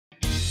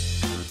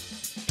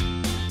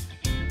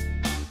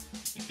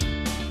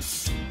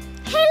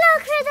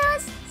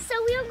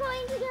we're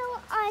going to go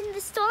on the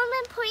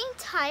Stahlman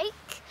Point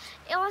hike.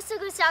 It also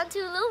goes down to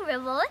a little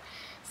river.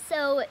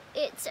 So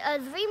it's a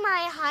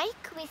 3-mile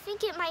hike. We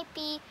think it might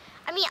be,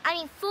 I mean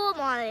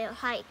 4-mile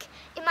hike.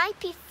 It might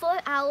be 4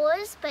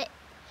 hours, but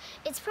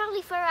it's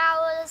probably 4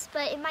 hours,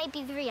 but it might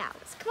be 3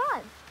 hours. Come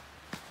on.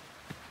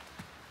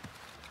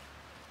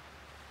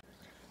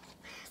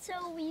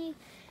 So we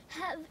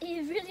have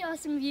a really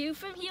awesome view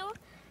from here.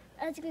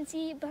 As you can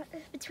see,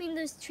 between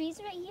those trees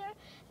right here,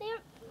 there,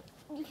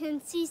 you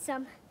can see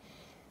some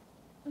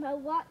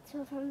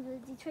water from the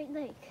Detroit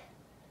Lake.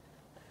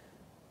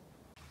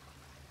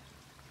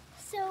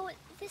 So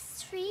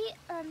this tree,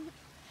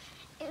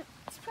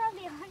 it's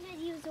probably 100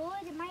 years old.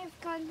 It might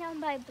have gone down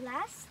by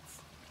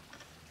blasts,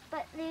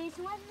 but there's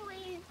one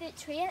way that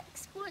tree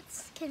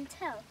experts can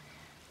tell.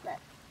 But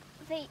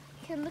they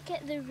can look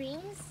at the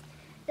rings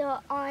that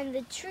are on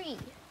the tree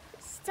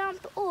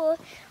stump or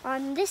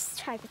on this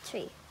type of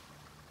tree.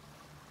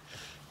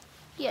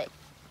 Yeah,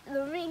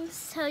 the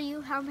rings tell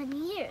you how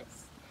many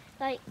years.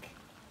 Like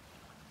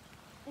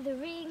the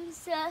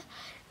rings,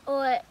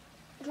 or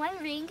one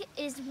ring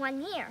is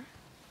 1 year.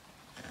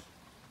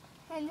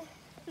 And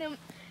there's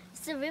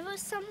a river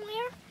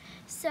somewhere,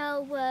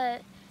 so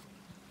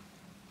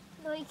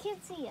no, you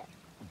can't see it.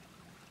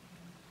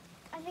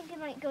 I think it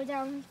might go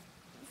down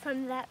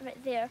from that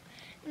right there.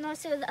 And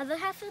also the other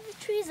half of the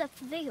tree is up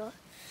there.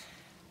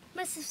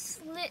 Must have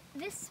slid,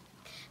 this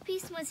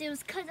piece, once it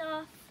was cut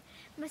off,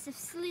 must have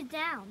slid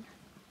down.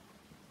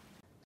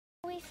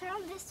 We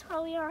found this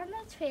while we were on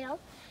the trail.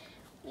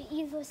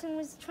 Either someone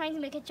was trying to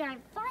make a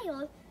giant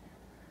fire,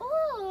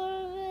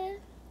 or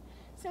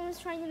someone's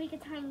trying to make a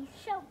tiny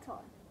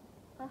shelter,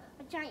 a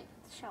giant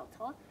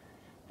shelter,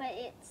 but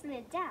it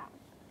slid down.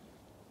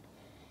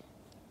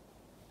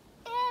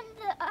 And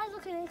the other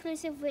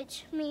conclusive,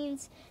 which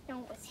means no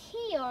one was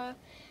here,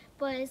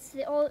 was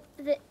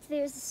that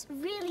there's this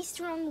really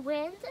strong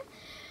wind,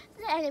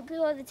 and it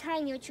blew all the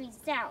tinier trees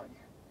down.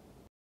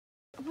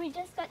 We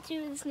just got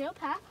to the snow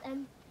path,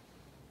 and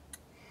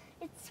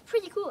it's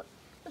pretty cool.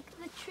 Look,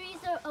 the trees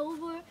are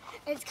over, and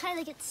it's kind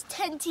of like it's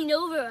tenting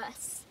over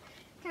us.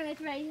 Kind of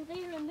like right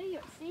there in New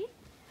York, see?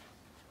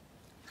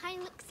 Kind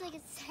of looks like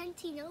it's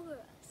tenting over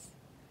us.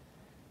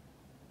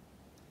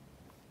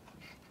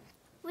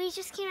 We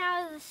just came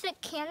out of the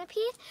thick canopy,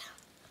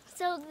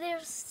 so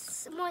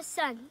there's more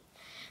sun.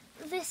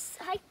 This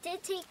hike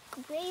did take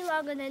way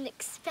longer than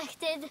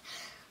expected.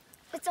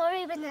 It's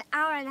already been an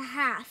hour and a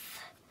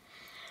half.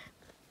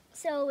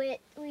 So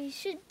we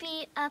should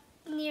be up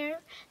near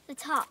the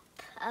top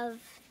of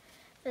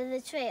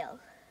the trail.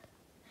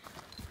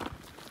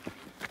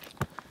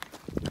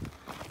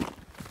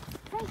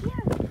 Right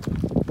here.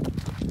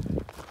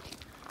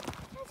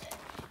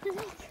 The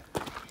lake.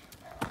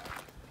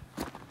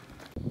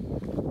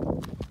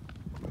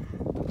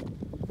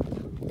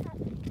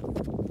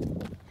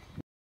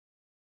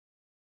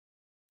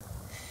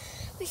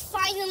 We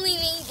finally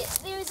made it.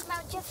 There's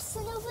Mount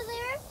Jefferson over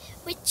there,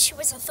 which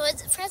was our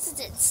third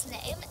president's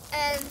name,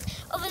 and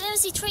over there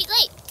is Detroit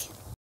Lake.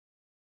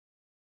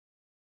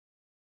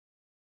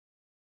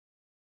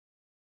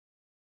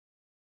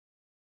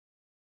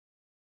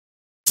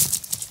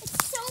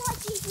 It's so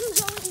much easier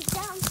going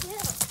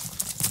downhill.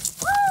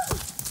 Woo!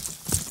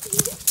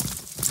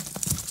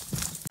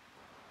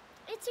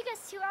 It took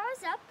us 2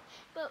 hours up,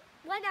 but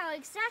 1 hour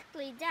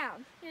exactly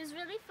down. It was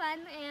really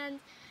fun and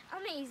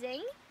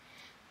amazing.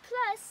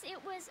 Plus,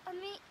 it was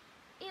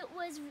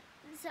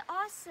the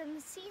awesome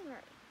scenery.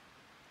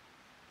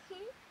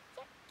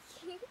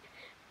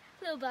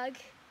 Little bug.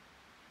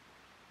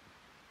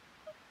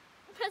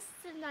 Must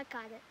have not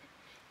got it.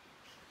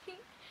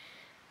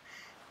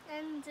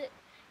 And it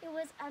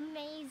was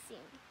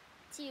amazing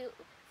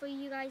for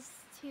you guys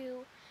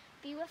to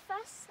be with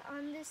us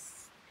on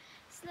this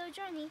slow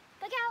journey.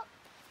 Look out!